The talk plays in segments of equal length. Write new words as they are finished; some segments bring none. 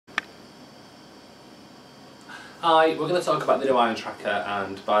Hi, we're going to talk about the new iron tracker,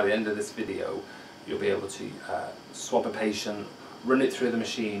 and by the end of this video you'll be able to swab a patient, run it through the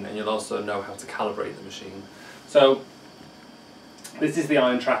machine, and you'll also know how to calibrate the machine. So this is the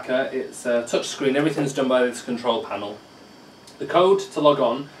iron tracker. It's a touch screen, everything's done by this control panel. The code to log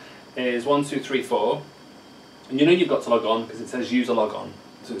on is 1234, and you know you've got to log on because it says user log on,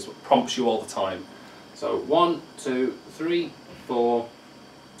 so it prompts you all the time. So 1, 2, 3, 4,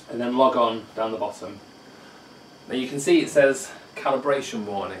 and then log on down the bottom. Now you can see it says calibration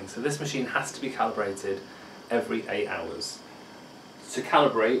warning, so this machine has to be calibrated every 8 hours. To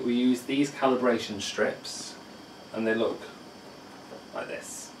calibrate, we use these calibration strips, and they look like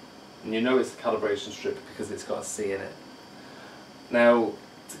this. And you know it's a calibration strip because it's got a C in it. Now,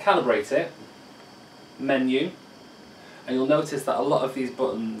 to calibrate it, menu, and you'll notice that a lot of these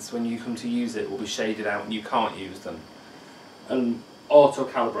buttons, when you come to use it, will be shaded out and you can't use them. And auto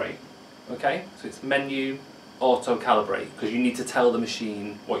calibrate, okay? So it's menu, auto calibrate, because you need to tell the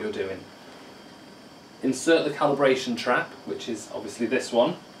machine what you're doing. Insert the calibration trap, which is obviously this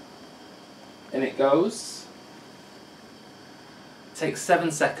one. In it goes. It takes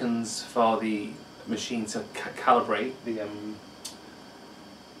 7 seconds for the machine to calibrate the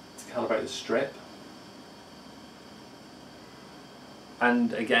strip.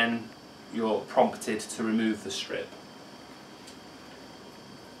 And again, you're prompted to remove the strip.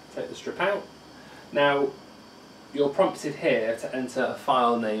 Take the strip out. Now, you're prompted here to enter a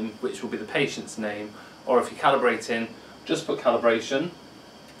file name, which will be the patient's name, or if you're calibrating, just put calibration.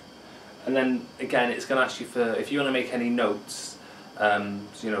 And then again, it's going to ask you for, if you want to make any notes, so,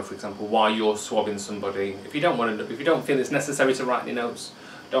 you know, for example, why you're swabbing somebody. If you don't want to, if you don't feel it's necessary to write any notes,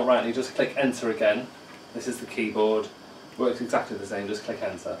 don't write any. Just click enter again. This is the keyboard. Works exactly the same. Just click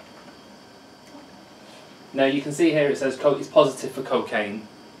enter. Now you can see here it says it's positive for cocaine,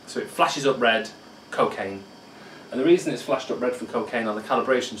 so it flashes up red, cocaine. And the reason it's flashed up red for cocaine on the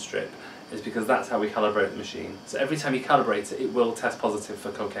calibration strip is because that's how we calibrate the machine. So every time you calibrate it, it will test positive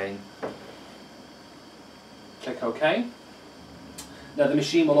for cocaine. Click OK. Now the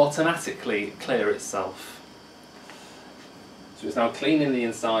machine will automatically clear itself. So it's now cleaning the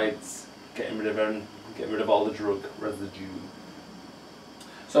insides, getting rid of all the drug residue.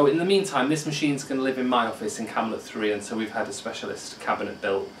 So in the meantime, this machine's going to live in my office in Camlet 3 until we've had a specialist cabinet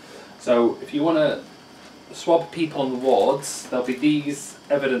built. So if you want to swab people on the wards, there'll be these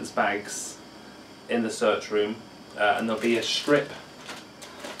evidence bags in the search room, and there'll be a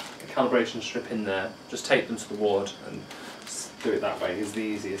calibration strip in there. Just take them to the ward and do it that way, is the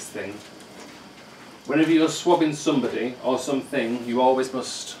easiest thing. Whenever you're swabbing somebody or something, you always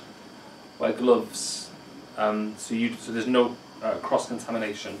must wear gloves, so there's no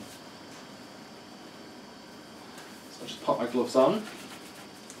cross-contamination. So I'll just pop my gloves on.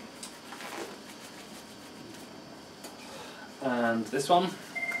 And this one.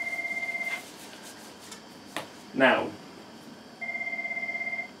 Now,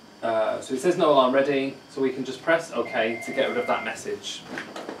 so it says no alarm ready, so we can just press OK to get rid of that message.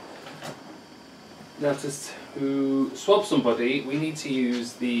 Now to swab somebody, we need to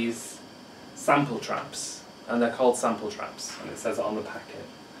use these sample traps, and they're called sample traps, and it says it on the packet.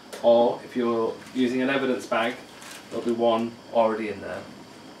 Or if you're using an evidence bag, there'll be one already in there.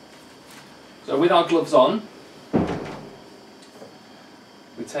 So with our gloves on,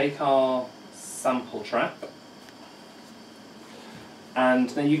 we take our sample trap, and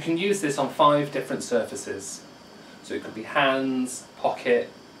then you can use this on 5 different surfaces. So it could be hands, pocket,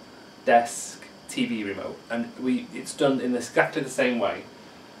 desk, TV remote, and it's done in exactly the same way.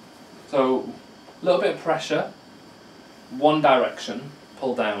 So a little bit of pressure, one direction,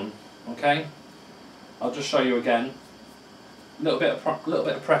 pull down, okay? I'll just show you again. A little bit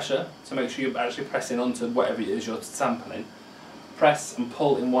of pressure to make sure you're actually pressing onto whatever it is you're sampling. Press and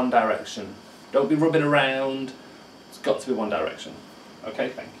pull in one direction. Don't be rubbing around, it's got to be one direction. Okay,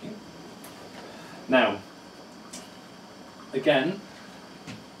 thank you. Now, again,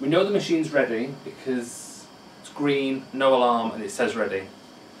 we know the machine's ready because it's green, no alarm, and it says ready.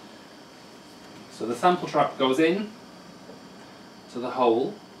 So the sample trap goes in to the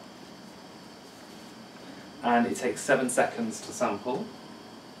hole, and it takes 7 seconds to sample.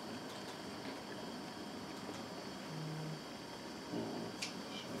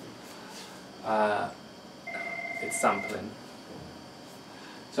 It's sampling.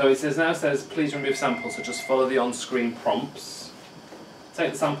 So it now says please remove sample, so just follow the on-screen prompts.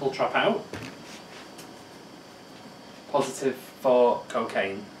 Take the sample trap out. Positive for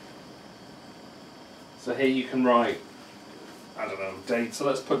cocaine. So here you can write, I don't know, date. So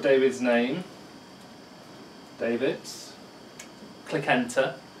let's put David's name. David. Click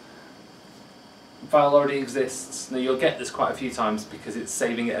enter. file already exists. Now you'll get this quite a few times because it's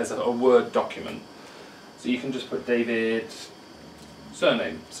saving it as a Word document. So you can just put David,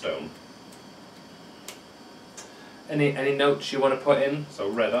 surname, Stone. Any notes you want to put in, so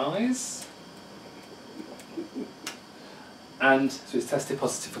red eyes. And so it's tested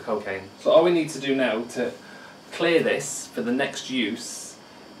positive for cocaine. So all we need to do now to clear this for the next use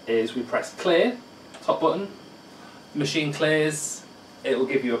is we press clear, top button, the machine clears, it will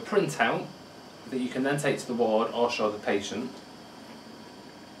give you a printout that you can then take to the ward or show the patient.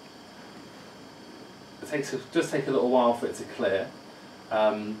 It does take a little while for it to clear,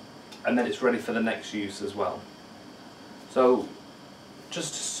 and then it's ready for the next use as well. So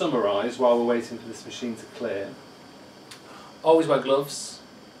just to summarise while we're waiting for this machine to clear, always wear gloves.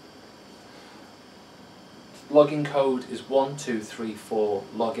 Login code is 1234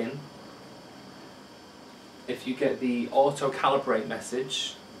 login. If you get the auto calibrate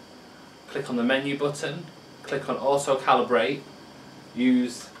message, click on the menu button, click on auto calibrate,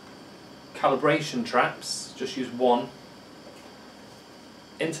 use calibration traps, just use one,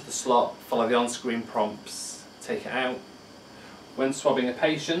 into the slot, follow the on-screen prompts, take it out. When swabbing a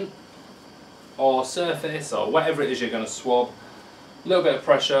patient or surface or whatever it is you're going to swab, a little bit of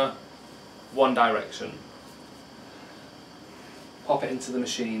pressure, one direction. Pop it into the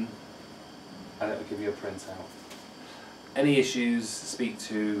machine and it will give you a printout. Any issues, speak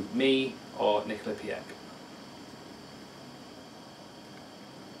to me or Nicola Piek.